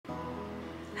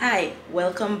Hi,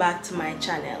 welcome back to my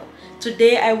channel.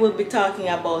 Today I will be talking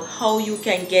about how you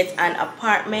can get an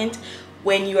apartment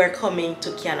when you are coming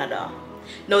to Canada.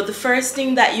 Now, the first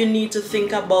thing that you need to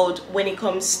think about when it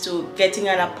comes to getting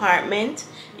an apartment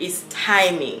is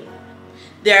timing.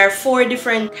 There are 4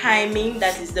 different timing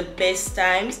that is the best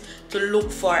times to look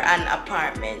for an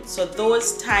apartment. So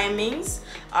those timings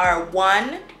are: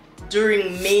 1,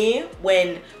 during May,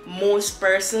 when most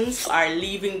persons are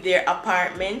leaving their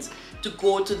apartment to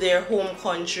go to their home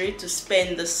country to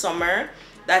spend the summer.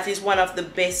 That is one of the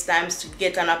best times to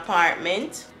get an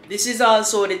apartment. This is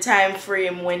also the time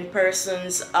frame when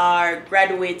persons are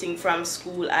graduating from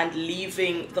school and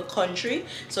leaving the country.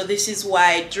 So this is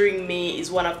why during May is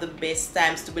one of the best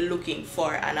times to be looking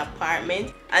for an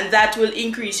apartment, and that will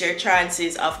increase your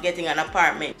chances of getting an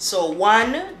apartment. So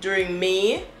 1, during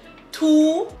May.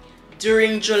 2,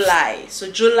 during July.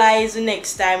 So July is the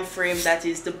next time frame that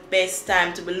is the best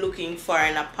time to be looking for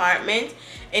an apartment.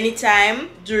 Anytime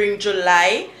during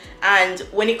July. And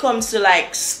when it comes to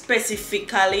like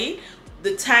specifically,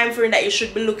 the time frame that you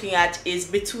should be looking at is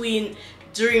between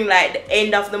during like the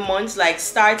end of the month, like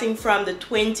starting from the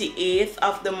 28th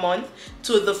of the month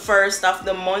to the 1st of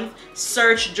the month.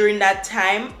 Search during that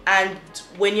time, and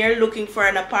when you're looking for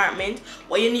an apartment,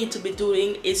 what you need to be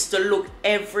doing is to look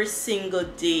every single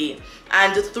day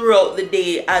and throughout the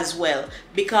day as well,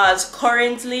 because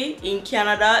currently in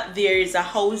Canada there is a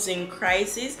housing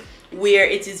crisis where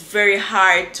it is very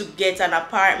hard to get an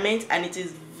apartment and it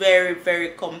is very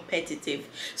competitive.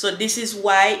 So this is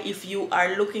why if you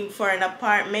are looking for an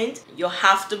apartment, you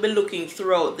have to be looking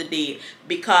throughout the day,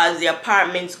 because the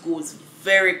apartments goes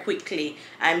very quickly.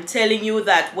 I'm telling you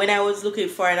that when I was looking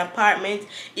for an apartment,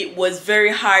 it was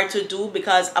very hard to do,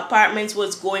 because apartments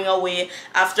was going away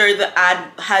after the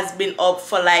ad has been up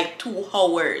for like 2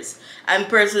 hours, and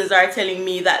persons are telling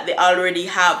me that they already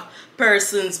have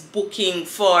persons booking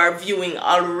for viewing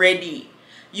already.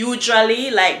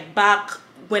 Usually, like back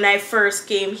when I first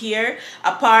came here,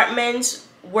 apartments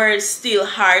were still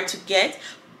hard to get,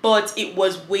 but it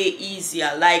was way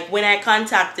easier. Like when I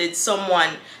contacted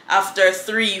someone after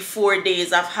 3-4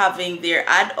 days of having their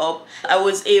ad up, I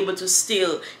was able to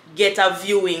still get a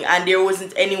viewing, and there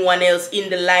wasn't anyone else in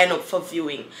the lineup for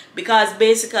viewing. Because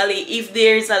basically, if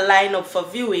there is a lineup for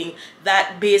viewing,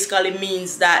 that basically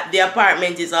means that the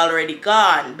apartment is already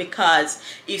gone. Because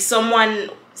if someone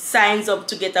signs up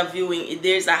to get a viewing,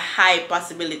 there's a high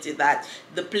possibility that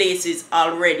the place is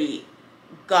already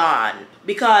gone.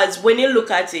 Because when you look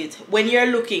at it, when you're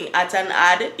looking at an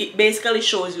ad, it basically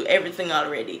shows you everything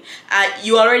already, and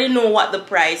you already know what the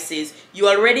price is, you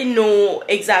already know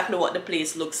exactly what the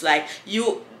place looks like.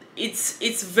 It's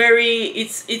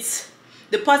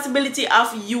the possibility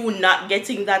of you not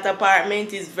getting that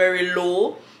apartment is very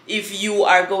low if you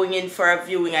are going in for a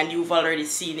viewing and you've already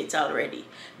seen it already.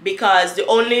 Because the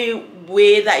only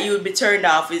way that you'll be turned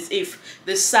off is if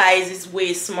the size is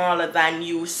way smaller than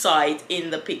you saw it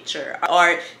in the picture,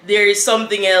 or there is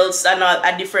something else,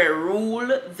 a different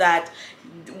rule that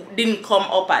didn't come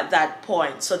up at that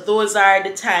point. So those are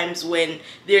the times when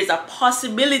there's a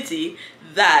possibility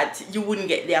that you wouldn't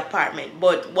get the apartment.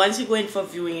 But once you go in for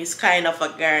viewing, it's kind of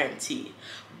a guarantee.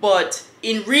 But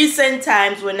in recent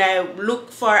times, when I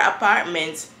look for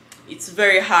apartments, it's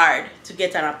very hard to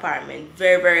get an apartment.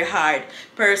 Very hard.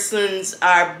 Persons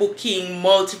are booking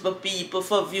multiple people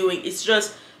for viewing. It's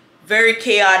just very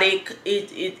chaotic.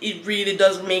 It really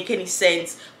doesn't make any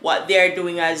sense what they're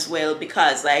doing as well,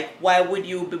 because like, why would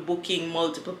you be booking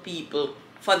multiple people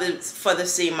for the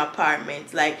same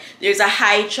apartment? Like, there's a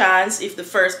high chance if the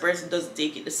first person doesn't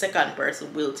take it, the second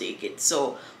person will take it.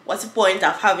 So what's the point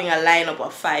of having a lineup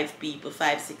of 5 people,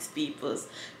 5-6 people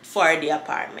for the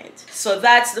apartment? So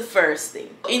that's the first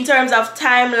thing. In terms of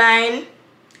timeline,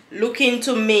 look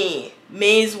into May.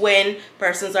 May is when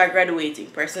persons are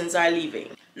graduating, persons are leaving.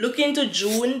 Look into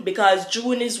June, because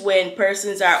June is when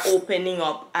persons are opening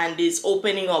up and is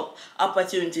opening up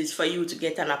opportunities for you to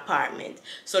get an apartment.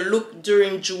 So look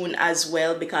during June as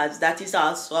well, because that is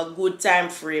also a good time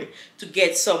frame to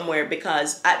get somewhere,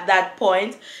 because at that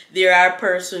point there are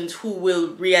persons who will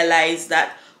realize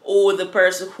that, oh, the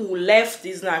person who left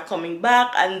is not coming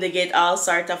back, and they get all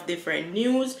sorts of different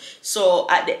news. So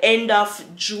at the end of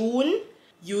June,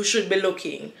 you should be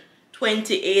looking.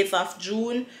 28th of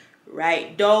June,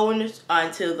 right down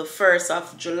until the 1st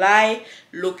of July.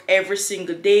 Look every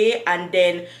single day, and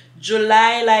then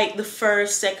July, like the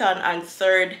 1st, 2nd, and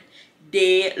 3rd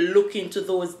day, look into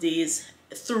those days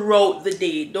throughout the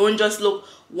day. Don't just look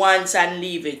once and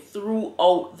leave it.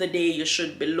 Throughout the day you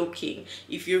should be looking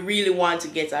if you really want to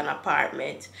get an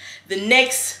apartment. The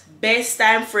next best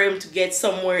time frame to get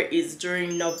somewhere is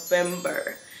during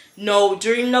November. Now,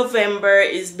 during November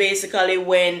is basically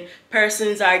when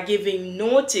persons are giving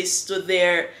notice to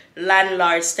their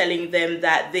landlords telling them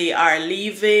that they are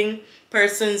leaving.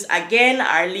 Persons again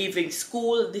are leaving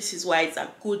school. This is why it's a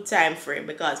good time frame,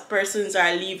 because persons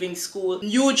are leaving school.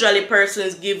 Usually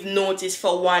persons give notice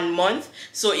for 1 month.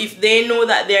 So if they know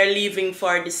that they're leaving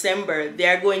for December,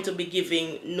 they're going to be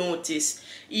giving notice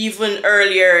even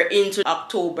earlier into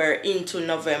October, into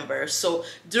November. So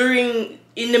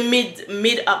in the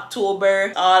mid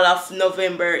October, all of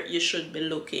November, you should be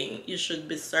looking, you should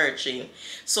be searching.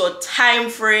 So time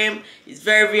frame is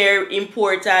very, very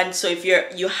important. So if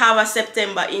you have a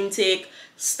September intake,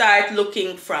 start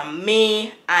looking from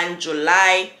May and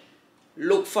July.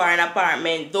 Look for an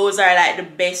apartment. Those are like the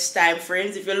best time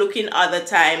frames. If you're looking other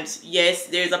times, yes,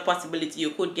 there's a possibility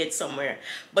you could get somewhere.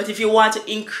 But if you want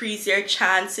to increase your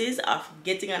chances of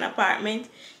getting an apartment,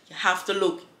 you have to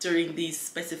look during these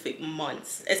specific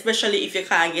months. Especially if you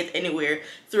can't get anywhere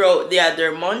throughout the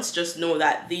other months, just know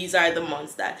that these are the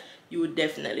months that you would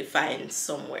definitely find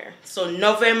somewhere. So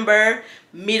November,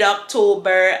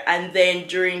 mid-October, and then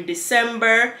during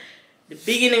December, the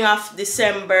beginning of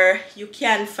December, you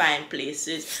can find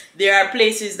places. There are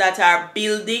places that are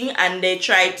building and they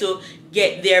try to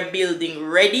get their building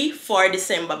ready for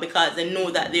December because they know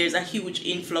that there's a huge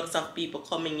influx of people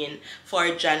coming in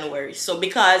for January. So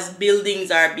because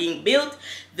buildings are being built,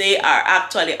 they are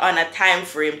actually on a time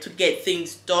frame to get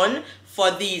things done for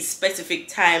these specific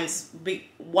times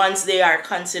once they are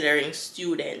considering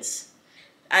students.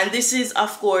 And this is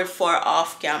of course for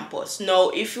off campus. Now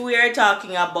if we are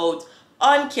talking about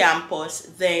on campus,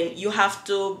 then you have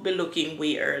to be looking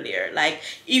way earlier. Like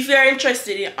if you're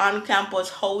interested in on campus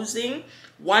housing,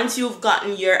 once you've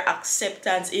gotten your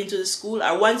acceptance into the school,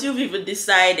 or once you've even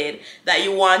decided that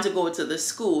you want to go to the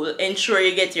school, ensure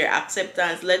you get your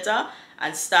acceptance letter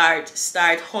and start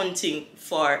signing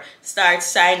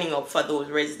up for those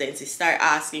residencies. Start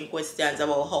asking questions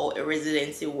about how a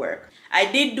residency works. I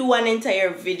did do an entire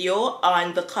video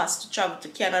on the cost to travel to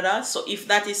Canada, so if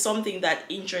that is something that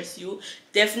interests you,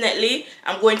 definitely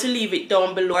I'm going to leave it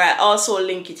down below. I also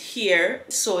link it here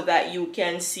so that you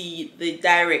can see the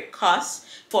direct cost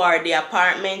for the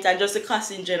apartment and just the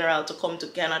cost in general to come to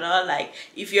Canada. Like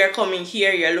if you're coming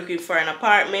here, you're looking for an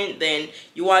apartment, then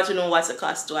you want to know what's the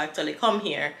cost to actually come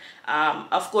here.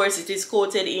 Of course, it is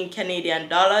quoted in Canadian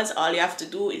dollars. All you have to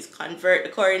do is convert the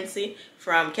currency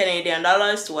from Canadian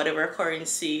dollars to whatever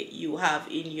currency you have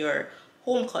in your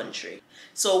home country.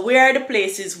 So where are the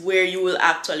places where you will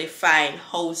actually find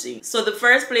housing? So the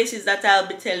first places that I'll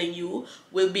be telling you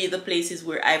will be the places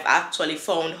where I've actually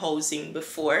found housing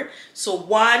before. So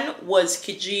one was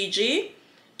Kijiji.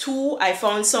 Two, I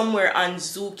found somewhere on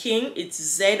Zooking. It's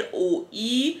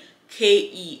ZOEKEN.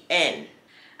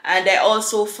 And I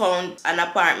also found an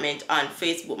apartment on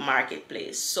Facebook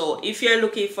Marketplace. So if you're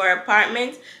looking for an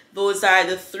apartment, those are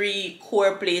the three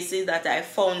core places that I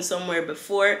found somewhere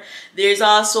before. There's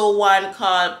also one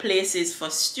called Places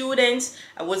for Students.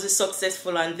 I wasn't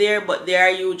successful on there, but there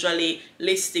are usually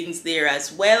listings there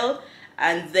as well.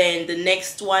 And then the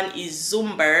next one is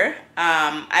Zumber.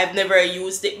 I've never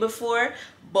used it before,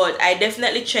 but I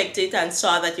definitely checked it and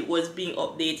saw that it was being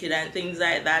updated and things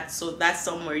like that. So that's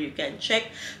somewhere you can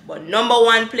check. But number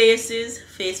one places,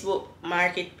 Facebook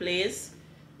Marketplace,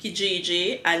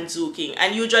 Kijiji, and Zooking.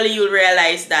 And usually you'll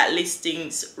realize that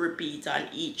listings repeat on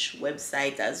each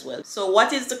website as well. So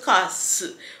what is the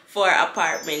cost for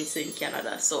apartments in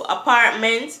Canada? So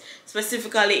apartments,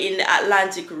 specifically in the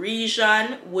Atlantic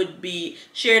region, would be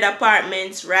shared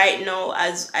apartments right now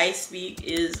as I speak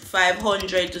is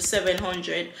 $500 to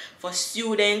 $700 for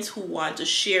students who want to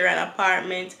share an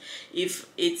apartment. If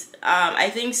it's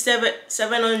I think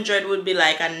 $700 would be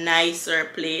like a nicer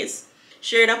place.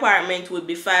 Shared apartment would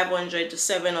be $500 to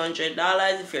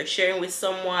 $700 if you're sharing with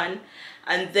someone.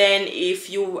 And then if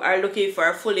you are looking for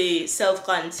a fully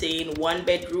self-contained one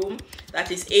bedroom, that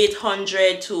is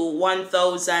 $800 to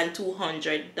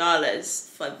 $1,200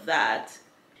 for that.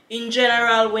 In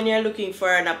general, when you're looking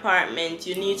for an apartment,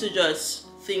 you need to just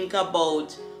think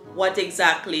about what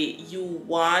exactly you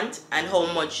want and how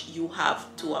much you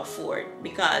have to afford,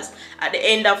 because at the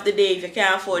end of the day, if you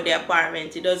can't afford the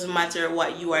apartment, it doesn't matter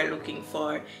what you are looking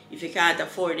for. If you can't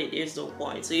afford it, there's no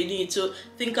point. So you need to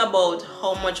think about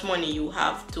how much money you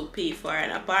have to pay for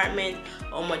an apartment,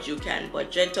 how much you can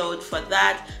budget out for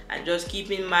that, and just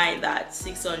keep in mind that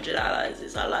 $600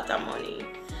 is a lot of money.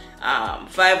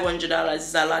 $500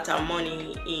 is a lot of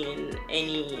money in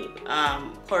any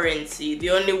currency.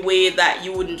 The only way that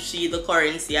you wouldn't see the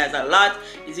currency as a lot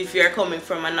is if you're coming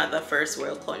from another first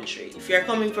world country. If you're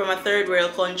coming from a third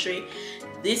world country,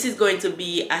 this is going to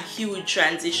be a huge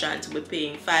transition to be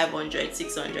paying $500,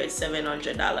 $600,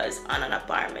 $700 on an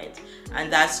apartment,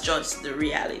 and that's just the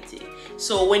reality.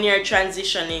 So when you're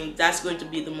transitioning, that's going to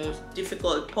be the most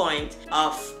difficult point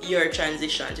of your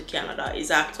transition to Canada, is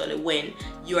actually when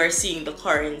you are seeing the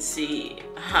currency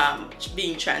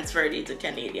being transferred into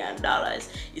Canadian dollars.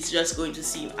 It's just going to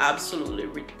seem absolutely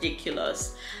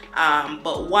ridiculous.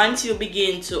 But once you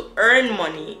begin to earn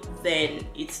money, then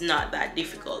it's not that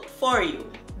difficult for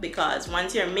you, because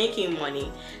once you're making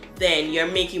money, then you're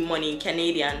making money in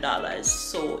Canadian dollars,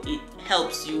 so it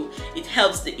helps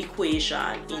the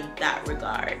equation in that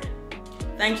regard.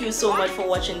 Thank you so much for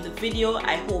watching the video.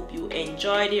 I hope you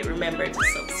enjoyed it. Remember to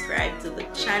subscribe to the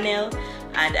channel,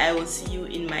 and I will see you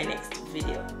in my next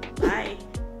video. Bye.